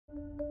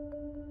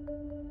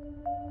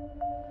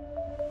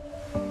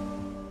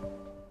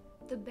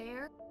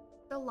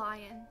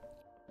lion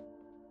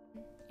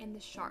and the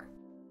shark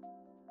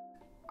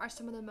are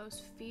some of the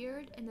most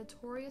feared and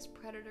notorious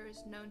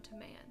predators known to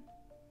man.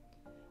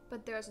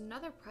 But there's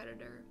another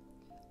predator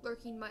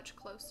lurking much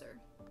closer,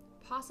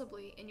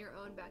 possibly in your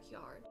own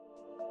backyard.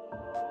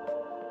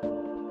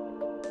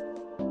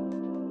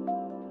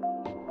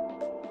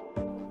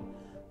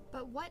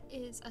 But what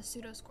is a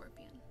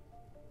pseudoscorpion?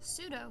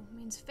 Pseudo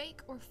means fake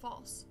or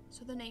false,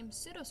 so the name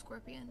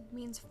pseudoscorpion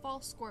means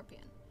false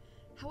scorpion.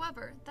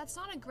 However, that's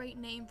not a great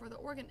name for the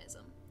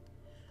organism.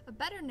 A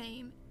better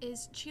name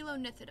is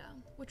Chilonithida,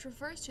 which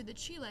refers to the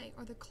chile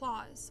or the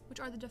claws, which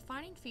are the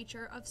defining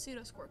feature of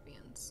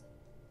pseudoscorpions.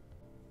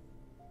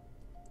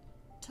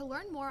 To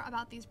learn more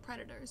about these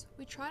predators,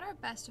 we tried our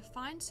best to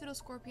find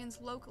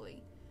pseudoscorpions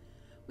locally.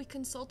 We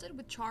consulted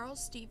with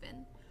Charles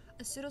Stephen,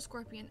 a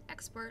pseudoscorpion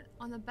expert,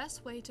 on the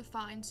best way to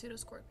find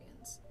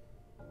pseudoscorpions.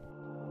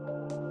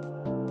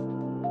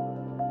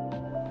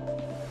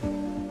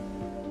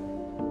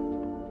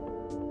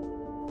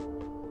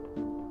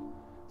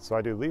 So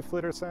I do leaf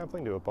litter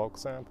sampling, do a bulk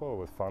sample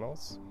with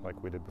funnels,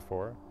 like we did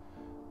before.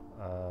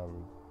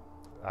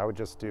 I would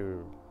just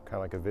do kind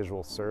of like a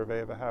visual survey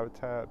of a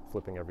habitat,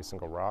 flipping every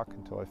single rock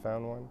until I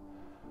found one.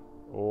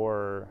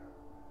 Or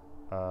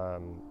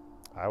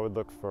I would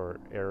look for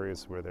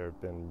areas where there have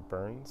been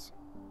burns,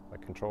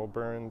 like controlled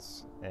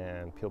burns,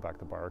 and peel back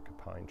the bark of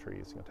pine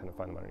trees. You'll tend to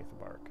find them underneath the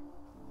bark.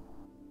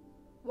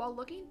 While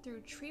looking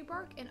through tree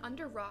bark and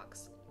under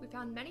rocks, we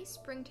found many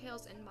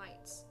springtails and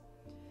mites.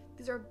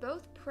 These are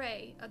both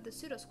prey of the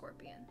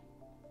pseudoscorpion.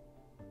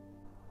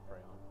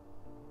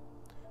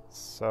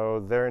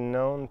 So they're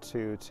known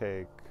to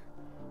take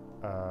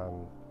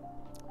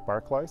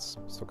bark lice,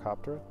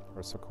 Pseudocophora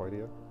or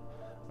Pseudocoidia.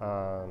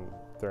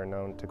 They're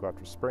known to go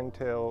after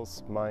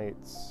springtails,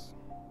 mites,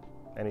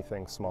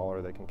 anything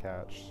smaller they can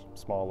catch,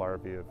 small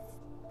larvae of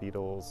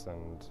beetles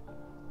and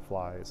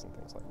flies and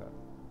things like that.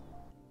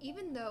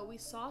 Even though we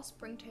saw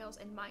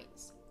springtails and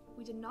mites,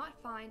 we did not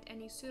find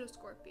any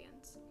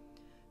pseudoscorpions.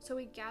 So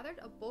we gathered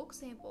a bulk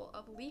sample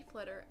of leaf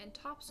litter and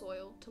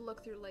topsoil to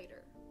look through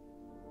later.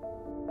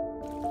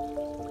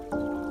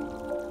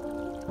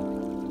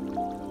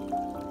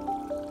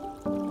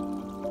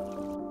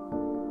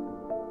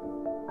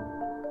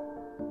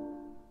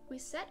 We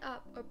set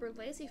up a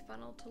Berlese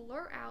funnel to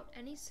lure out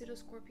any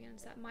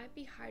pseudoscorpions that might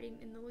be hiding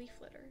in the leaf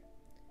litter.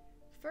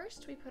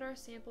 First, we put our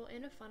sample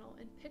in a funnel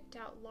and picked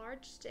out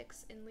large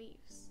sticks and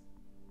leaves.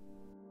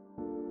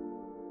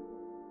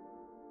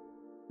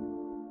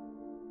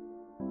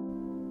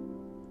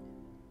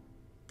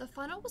 The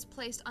funnel was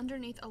placed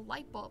underneath a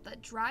light bulb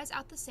that dries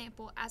out the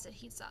sample as it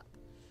heats up.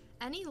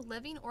 Any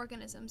living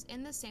organisms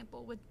in the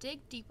sample would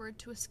dig deeper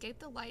to escape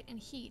the light and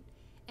heat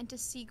and to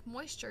seek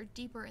moisture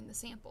deeper in the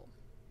sample.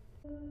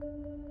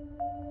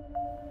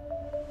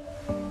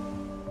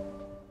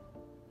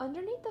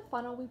 Underneath the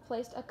funnel, we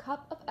placed a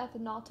cup of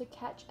ethanol to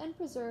catch and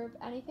preserve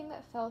anything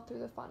that fell through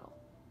the funnel.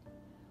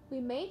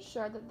 We made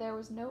sure that there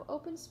was no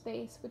open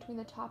space between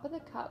the top of the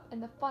cup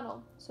and the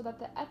funnel so that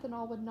the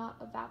ethanol would not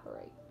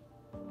evaporate.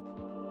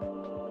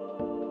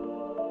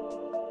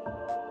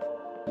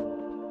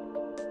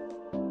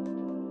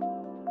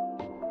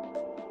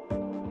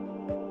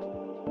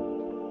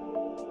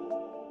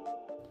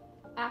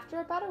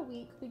 After about a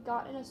week, we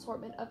got an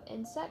assortment of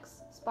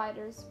insects,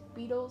 spiders,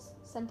 beetles,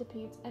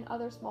 centipedes, and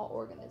other small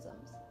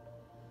organisms.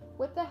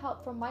 With the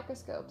help from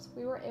microscopes,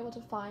 we were able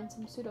to find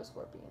some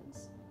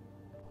pseudoscorpions.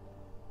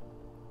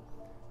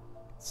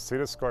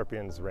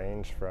 Pseudoscorpions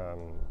range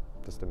from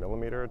just a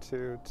millimeter or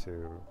two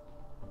to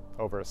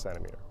over a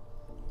centimeter.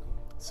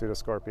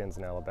 Pseudoscorpions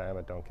in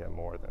Alabama don't get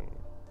more than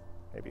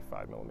maybe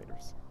 5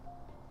 millimeters.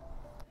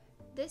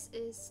 This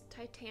is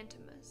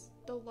Titantomus,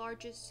 the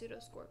largest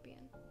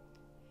pseudoscorpion.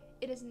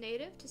 It is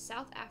native to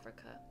South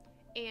Africa,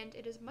 and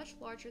it is much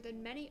larger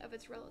than many of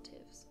its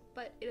relatives,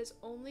 but it is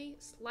only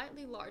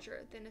slightly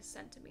larger than a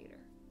centimeter.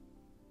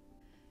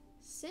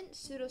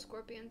 Since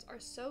pseudoscorpions are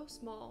so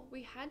small,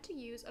 we had to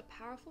use a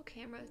powerful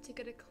camera to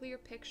get a clear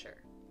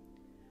picture.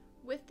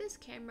 With this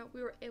camera,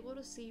 we were able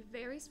to see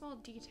very small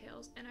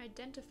details and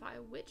identify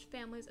which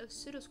families of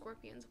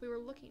pseudoscorpions we were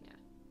looking at.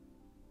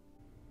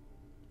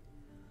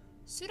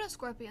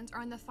 Pseudoscorpions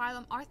are in the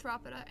phylum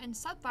Arthropoda and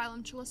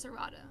subphylum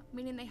Chelicerata,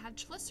 meaning they have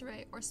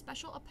chelicerae or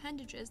special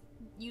appendages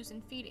used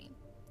in feeding.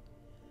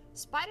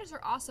 Spiders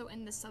are also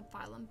in this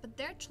subphylum, but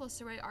their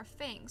chelicerae are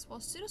fangs, while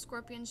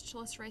pseudoscorpions'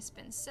 chelicerae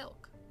spin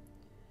silk.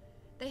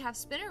 They have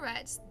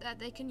spinnerets that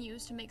they can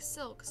use to make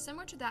silk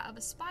similar to that of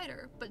a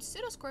spider, but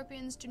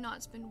pseudoscorpions do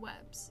not spin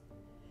webs.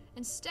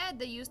 Instead,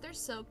 they use their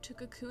silk to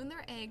cocoon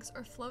their eggs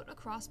or float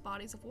across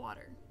bodies of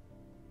water.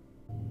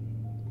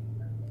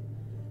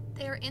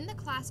 They are in the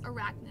class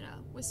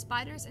Arachnida, with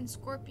spiders and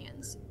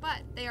scorpions,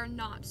 but they are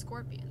not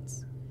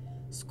scorpions.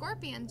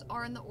 Scorpions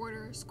are in the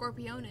order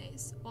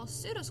Scorpiones, while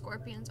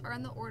pseudoscorpions are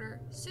in the order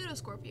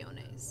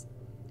Pseudoscorpiones.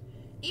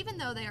 Even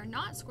though they are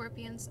not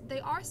scorpions, they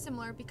are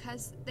similar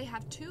because they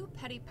have two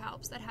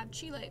pedipalps that have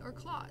chelae or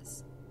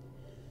claws.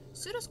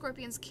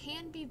 Pseudoscorpions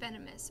can be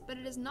venomous, but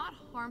it is not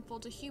harmful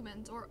to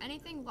humans or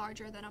anything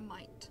larger than a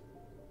mite.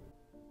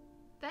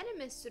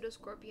 Venomous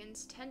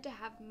pseudoscorpions tend to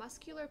have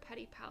muscular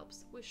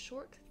pedipalps with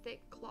short,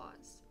 thick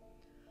claws.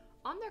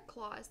 On their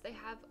claws, they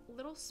have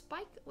little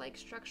spike-like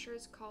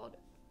structures called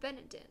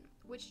venodin,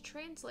 which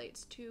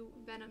translates to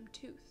venom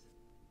tooth.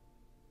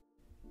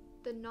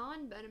 The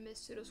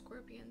non-venomous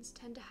pseudoscorpions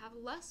tend to have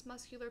less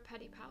muscular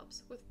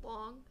pedipalps with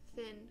long,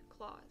 thin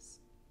claws.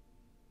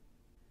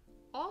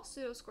 All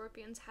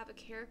pseudoscorpions have a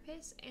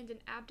carapace and an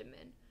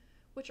abdomen,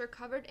 which are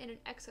covered in an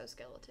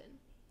exoskeleton.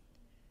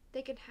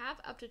 They can have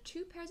up to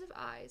 2 pairs of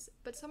eyes,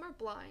 but some are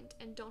blind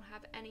and don't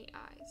have any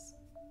eyes.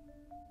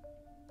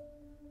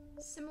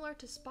 Similar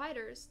to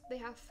spiders, they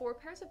have 4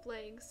 pairs of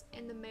legs,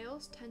 and the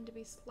males tend to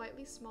be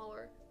slightly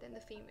smaller than the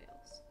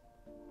females.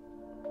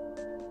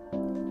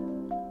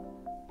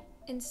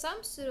 In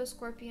some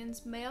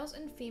pseudoscorpions, males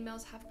and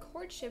females have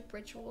courtship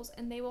rituals,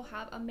 and they will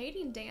have a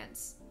mating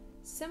dance,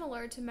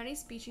 similar to many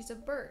species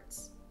of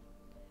birds.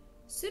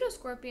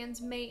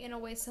 Pseudoscorpions mate in a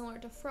way similar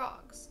to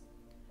frogs.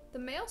 The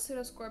male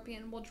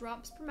pseudoscorpion will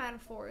drop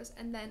spermatophores,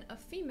 and then a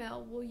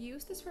female will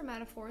use the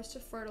spermatophores to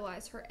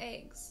fertilize her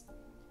eggs.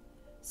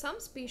 Some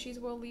species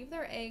will leave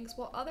their eggs,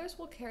 while others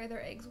will carry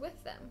their eggs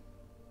with them.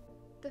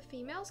 The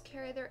females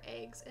carry their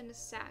eggs in a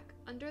sac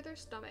under their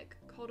stomach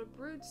called a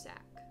brood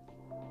sac.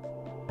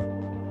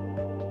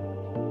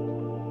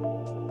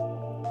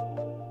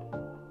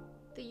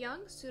 The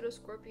young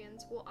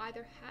pseudoscorpions will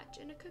either hatch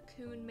in a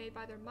cocoon made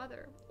by their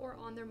mother or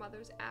on their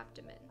mother's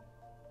abdomen.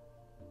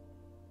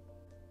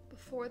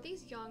 Before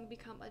these young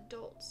become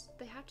adults,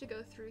 they have to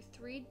go through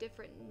 3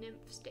 different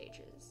nymph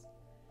stages.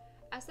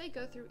 As they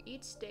go through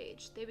each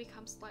stage, they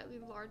become slightly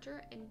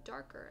larger and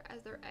darker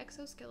as their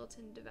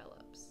exoskeleton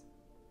develops.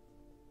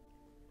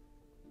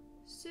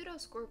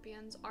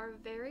 Pseudoscorpions are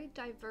a very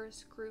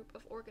diverse group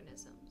of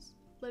organisms,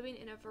 living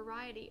in a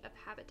variety of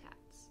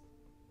habitats.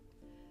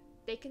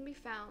 They can be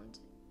found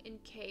in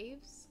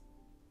caves,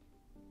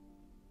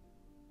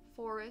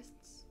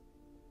 forests,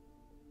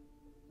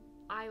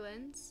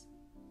 islands,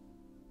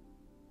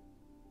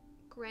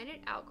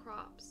 granite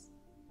outcrops,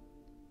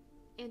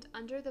 and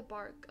under the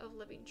bark of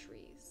living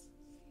trees.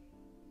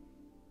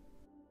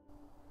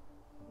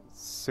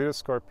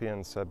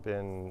 Pseudoscorpions have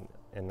been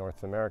in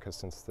North America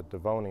since the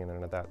Devonian,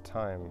 and at that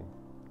time,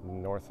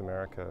 North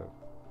America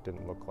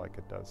didn't look like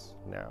it does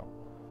now.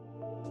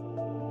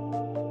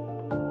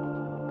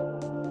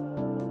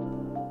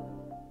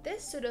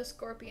 This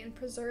pseudoscorpion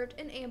preserved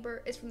in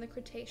amber is from the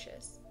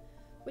Cretaceous,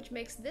 which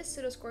makes this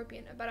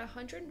pseudoscorpion about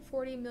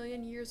 140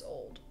 million years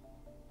old.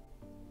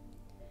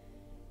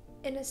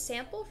 In a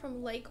sample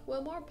from Lake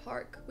Wilmore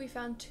Park, we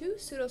found 2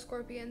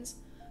 pseudoscorpions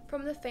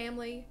from the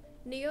family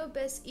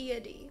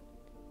Neobeseidae.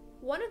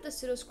 One of the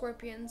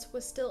pseudoscorpions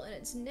was still in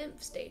its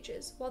nymph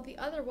stages, while the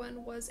other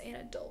one was an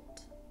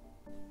adult.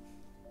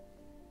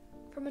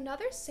 From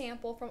another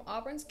sample from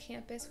Auburn's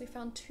campus, we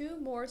found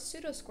 2 more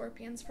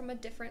pseudoscorpions from a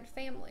different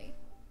family.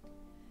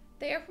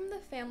 They are from the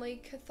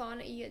family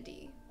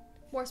Chthoniidae,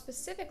 more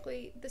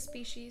specifically the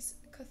species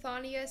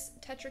Chthonius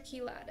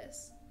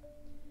tetrachelatus.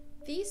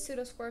 These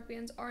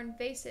pseudoscorpions are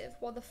invasive,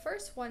 while the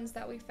first ones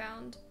that we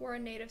found were a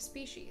native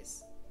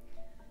species.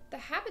 The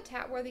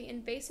habitat where the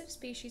invasive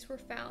species were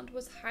found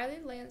was highly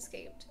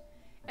landscaped,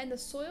 and the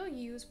soil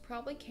used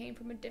probably came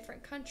from a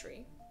different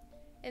country,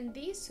 and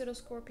these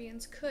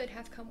pseudoscorpions could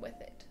have come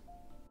with it.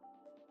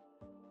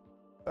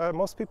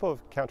 Most people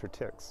have encountered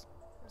ticks.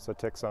 So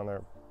ticks on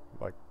their,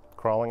 like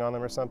crawling on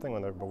them or something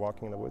when they're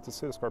walking in the woods. A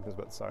pseudoscorpion is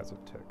about the size of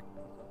a tick.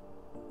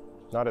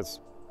 Not as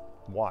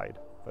wide,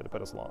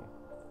 but as long.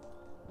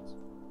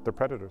 They're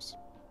predators,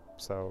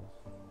 so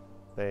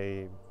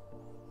they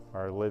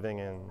are living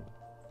in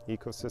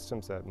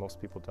ecosystems that most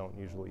people don't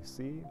usually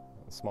see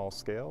on a small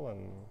scale,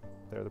 and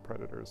they're the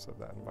predators of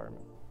that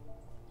environment.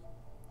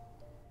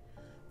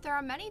 There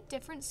are many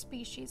different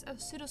species of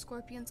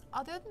pseudoscorpions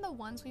other than the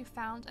ones we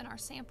found in our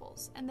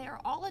samples, and they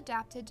are all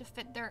adapted to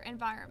fit their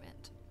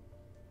environment.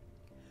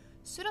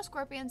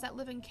 Pseudoscorpions that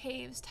live in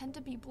caves tend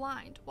to be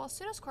blind, while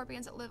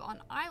pseudoscorpions that live on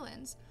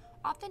islands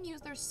often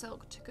use their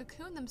silk to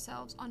cocoon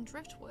themselves on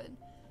driftwood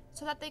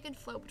so that they can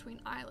float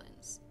between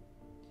islands.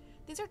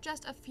 These are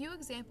just a few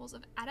examples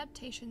of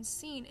adaptations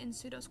seen in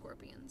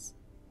pseudoscorpions.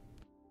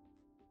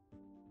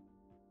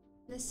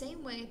 In the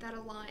same way that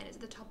a lion is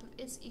at the top of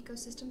its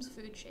ecosystem's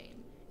food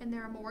chain, and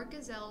there are more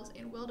gazelles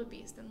and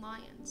wildebeest than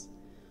lions,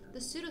 the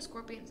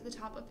pseudoscorpion is at the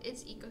top of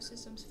its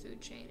ecosystem's food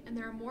chain, and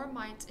there are more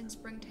mites and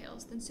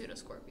springtails than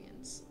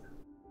pseudoscorpions.